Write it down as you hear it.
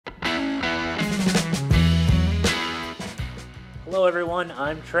Hello everyone,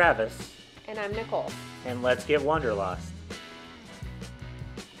 I'm Travis. And I'm Nicole. And let's get Wanderlost.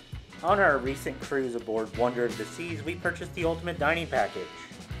 On our recent cruise aboard Wonder of the Seas, we purchased the Ultimate Dining Package.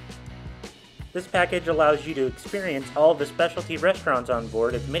 This package allows you to experience all of the specialty restaurants on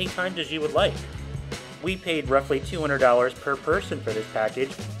board as many times as you would like. We paid roughly $200 per person for this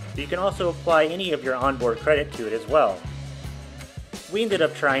package, so you can also apply any of your onboard credit to it as well. We ended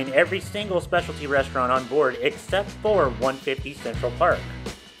up trying every single specialty restaurant on board except for 150 Central Park.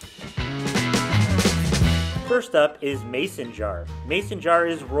 First up is Mason Jar. Mason Jar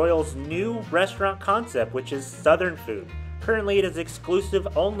is Royal's new restaurant concept, which is Southern food. Currently it is exclusive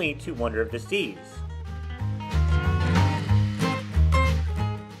only to Wonder of the Seas.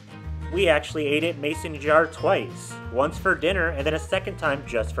 We actually ate at Mason Jar twice, once for dinner and then a second time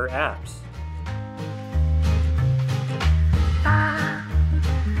just for apps.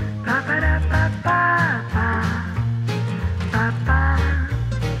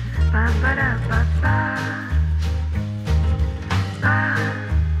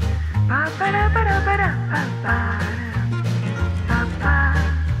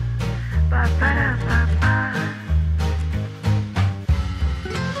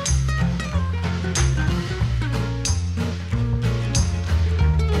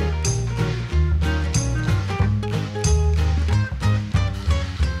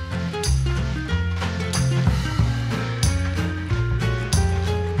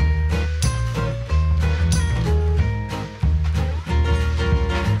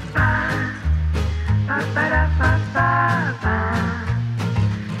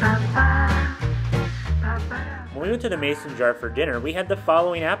 When we went to the Mason Jar for dinner, we had the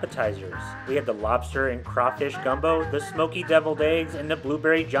following appetizers. We had the lobster and crawfish gumbo, the smoky deviled eggs, and the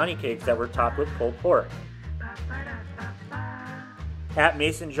blueberry Johnny cakes that were topped with pulled pork. At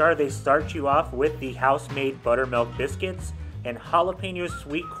Mason Jar, they start you off with the house-made buttermilk biscuits and jalapeno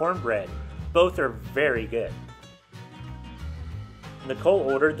sweet cornbread. Both are very good. Nicole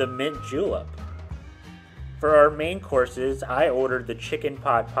ordered the mint julep. For our main courses, I ordered the chicken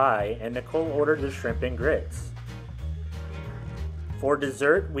pot pie and Nicole ordered the shrimp and grits. For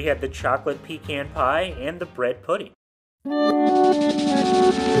dessert, we had the chocolate pecan pie and the bread pudding.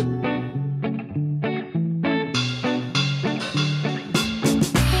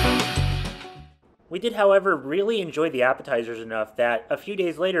 We did, however, really enjoy the appetizers enough that a few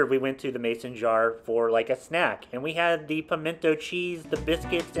days later we went to the Mason Jar for like a snack, and we had the pimento cheese, the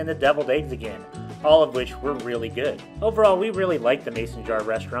biscuits, and the deviled eggs again, all of which were really good. Overall, we really liked the Mason Jar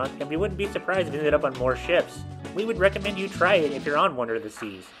restaurant, and we wouldn't be surprised if it ended up on more ships. We would recommend you try it if you're on Wonder of the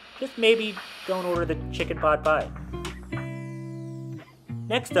Seas. Just maybe go and order the chicken pot pie.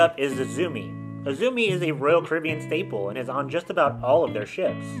 Next up is Izumi. Izumi is a Royal Caribbean staple and is on just about all of their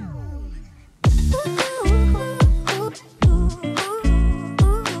ships.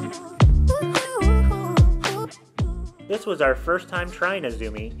 This was our first time trying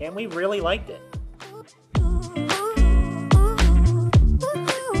Izumi, and we really liked it.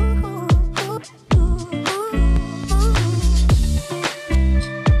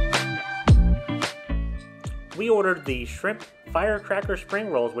 We ordered the shrimp firecracker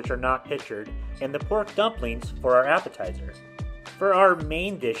spring rolls, which are not pictured, and the pork dumplings for our appetizer. For our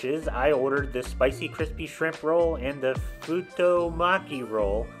main dishes, I ordered the spicy crispy shrimp roll and the futomaki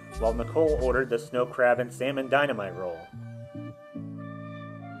roll, while Nicole ordered the snow crab and salmon dynamite roll.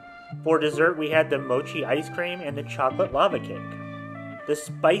 For dessert, we had the mochi ice cream and the chocolate lava cake. The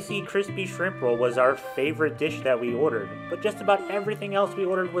spicy crispy shrimp roll was our favorite dish that we ordered, but just about everything else we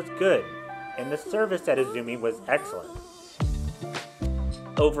ordered was good, and the service at Izumi was excellent.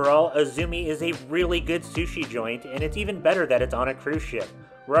 Overall, Izumi is a really good sushi joint, and it's even better that it's on a cruise ship.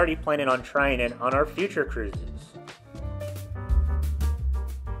 We're already planning on trying it on our future cruises.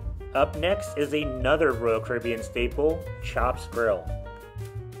 Up next is another Royal Caribbean staple, Chops Grille.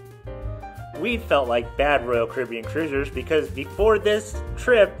 We felt like bad Royal Caribbean cruisers because before this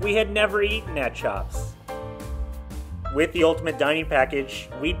trip, we had never eaten at Chops. With the Ultimate Dining Package,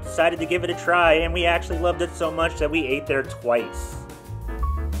 we decided to give it a try, and we actually loved it so much that we ate there twice.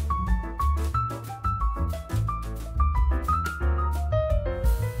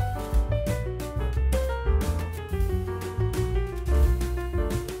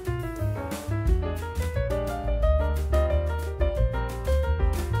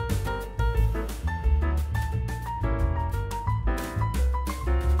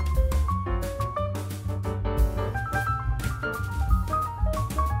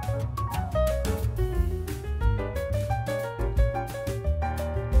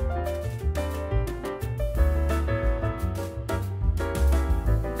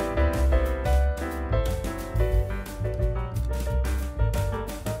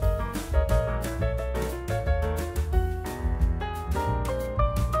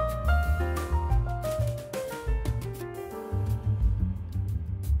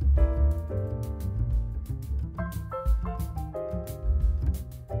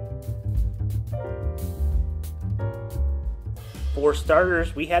 For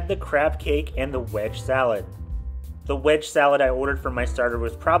starters, we had the crab cake and the wedge salad. The wedge salad I ordered for my starter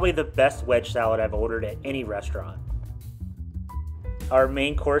was probably the best wedge salad I've ordered at any restaurant. Our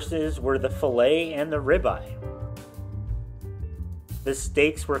main courses were the filet and the ribeye. The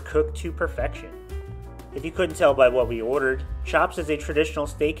steaks were cooked to perfection. If you couldn't tell by what we ordered, Chops is a traditional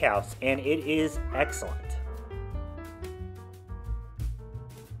steakhouse and it is excellent.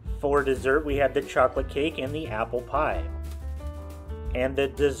 For dessert, we had the chocolate cake and the apple pie. And the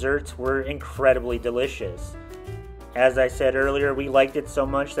desserts were incredibly delicious. As I said earlier, we liked it so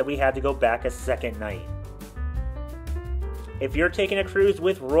much that we had to go back a second night. If you're taking a cruise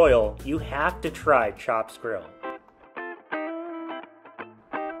with Royal, you have to try Chops Grille.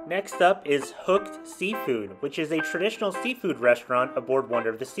 Next up is Hooked Seafood, which is a traditional seafood restaurant aboard Wonder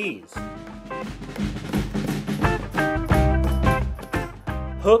of the Seas.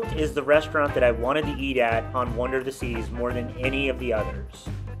 Hooked is the restaurant that I wanted to eat at on Wonder of the Seas more than any of the others.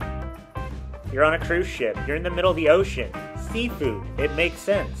 You're on a cruise ship, you're in the middle of the ocean, seafood, it makes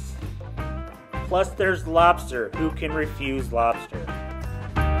sense. Plus there's lobster, who can refuse lobster?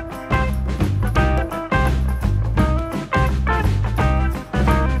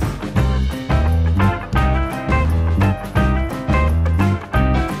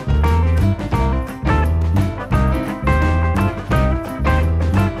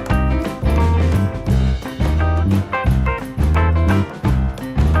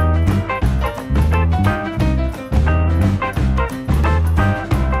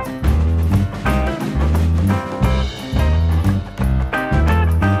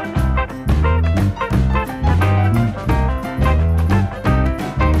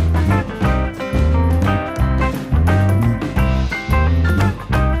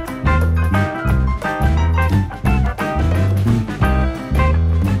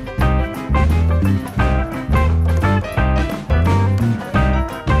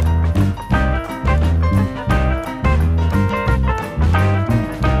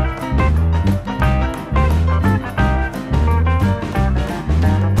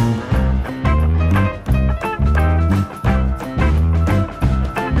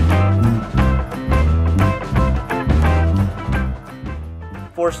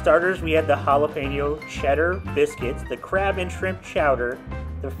 For starters, we had the jalapeno cheddar biscuits, the crab and shrimp chowder,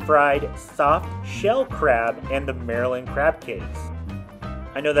 the fried soft shell crab, and the Maryland crab cakes.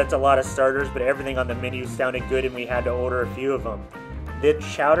 I know that's a lot of starters, but everything on the menu sounded good and we had to order a few of them. The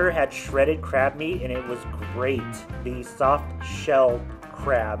chowder had shredded crab meat and it was great. The soft shell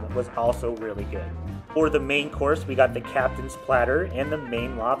crab was also really good. For the main course, we got the captain's platter and the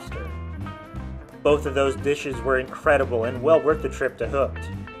Maine lobster. Both of those dishes were incredible and well worth the trip to Hooked.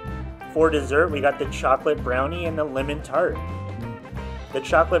 For dessert, we got the chocolate brownie and the lemon tart. The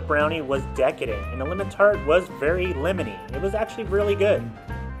chocolate brownie was decadent and the lemon tart was very lemony. It was actually really good.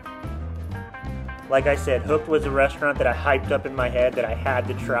 Like I said, Hooked was a restaurant that I hyped up in my head that I had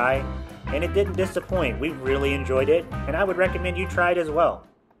to try, and it didn't disappoint. We really enjoyed it, and I would recommend you try it as well.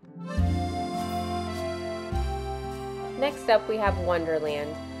 Next up, we have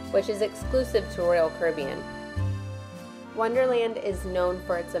Wonderland, which is exclusive to Royal Caribbean. Wonderland is known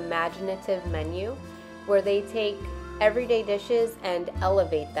for its imaginative menu, where they take everyday dishes and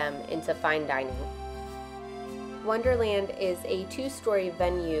elevate them into fine dining. Wonderland is a two-story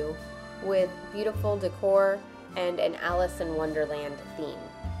venue with beautiful decor and an Alice in Wonderland theme.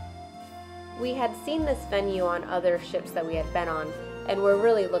 We had seen this venue on other ships that we had been on, and we're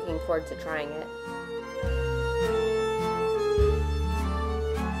really looking forward to trying it.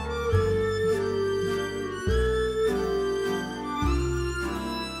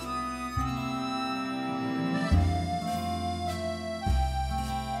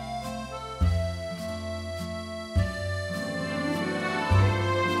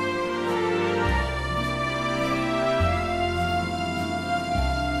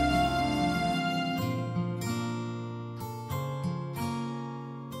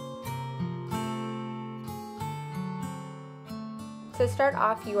 To start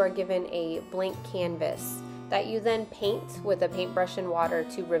off, you are given a blank canvas that you then paint with a paintbrush and water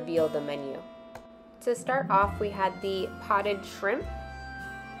to reveal the menu. To start off, we had the potted shrimp,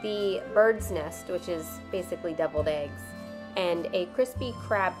 the bird's nest, which is basically deviled eggs, and a crispy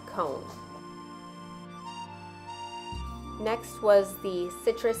crab cone. Next was the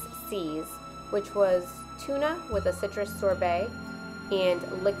citrus seas, which was tuna with a citrus sorbet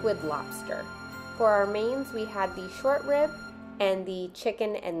and liquid lobster. For our mains, we had the short rib and the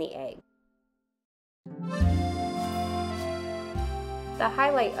chicken and the egg. The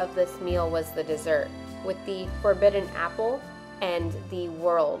highlight of this meal was the dessert, with the forbidden apple and the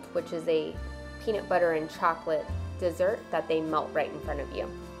world, which is a peanut butter and chocolate dessert that they melt right in front of you.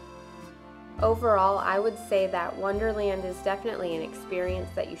 Overall, I would say that Wonderland is definitely an experience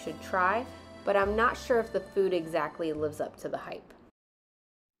that you should try, but I'm not sure if the food exactly lives up to the hype.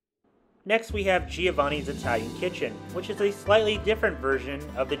 Next we have Giovanni's Italian Kitchen, which is a slightly different version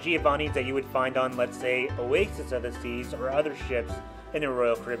of the Giovanni's that you would find on, let's say, Oasis of the Seas or other ships in the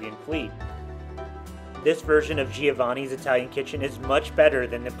Royal Caribbean Fleet. This version of Giovanni's Italian Kitchen is much better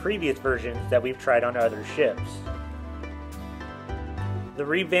than the previous versions that we've tried on other ships. The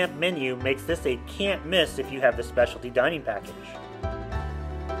revamped menu makes this a can't miss if you have the specialty dining package.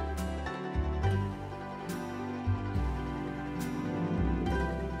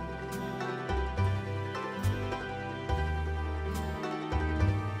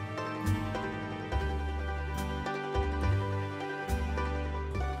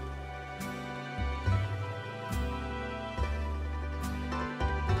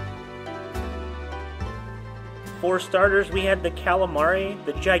 For starters, we had the calamari,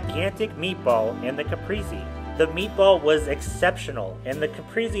 the gigantic meatball, and the caprese. The meatball was exceptional, and the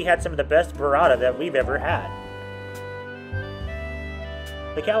caprese had some of the best burrata that we've ever had.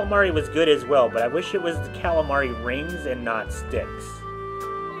 The calamari was good as well, but I wish it was the calamari rings and not sticks.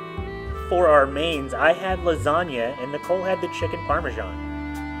 For our mains, I had lasagna, and Nicole had the chicken parmesan.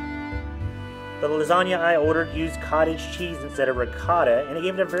 The lasagna I ordered used cottage cheese instead of ricotta, and it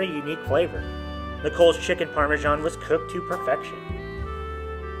gave it a very unique flavor. Nicole's chicken parmesan was cooked to perfection.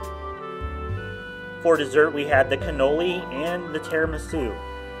 For dessert, we had the cannoli and the tiramisu,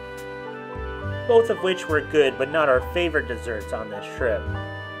 both of which were good, but not our favorite desserts on this trip.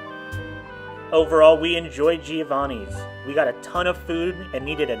 Overall, we enjoyed Giovanni's. We got a ton of food and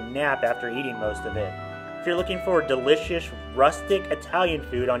needed a nap after eating most of it. If you're looking for delicious, rustic Italian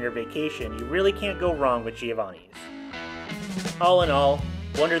food on your vacation, you really can't go wrong with Giovanni's. All in all,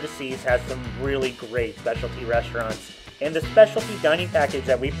 Wonder the Seas has some really great specialty restaurants, and the specialty dining package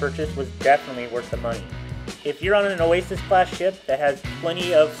that we purchased was definitely worth the money. If you're on an Oasis class ship that has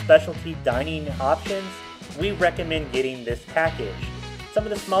plenty of specialty dining options, we recommend getting this package. Some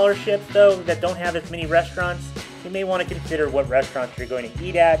of the smaller ships, though, that don't have as many restaurants, you may want to consider what restaurants you're going to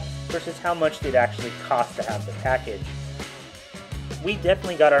eat at versus how much it actually costs to have the package. We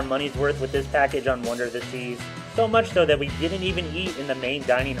definitely got our money's worth with this package on Wonder the Seas, so much so that we didn't even eat in the main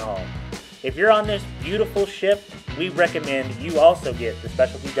dining hall. If you're on this beautiful ship, we recommend you also get the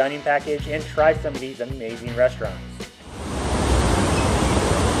specialty dining package and try some of these amazing restaurants.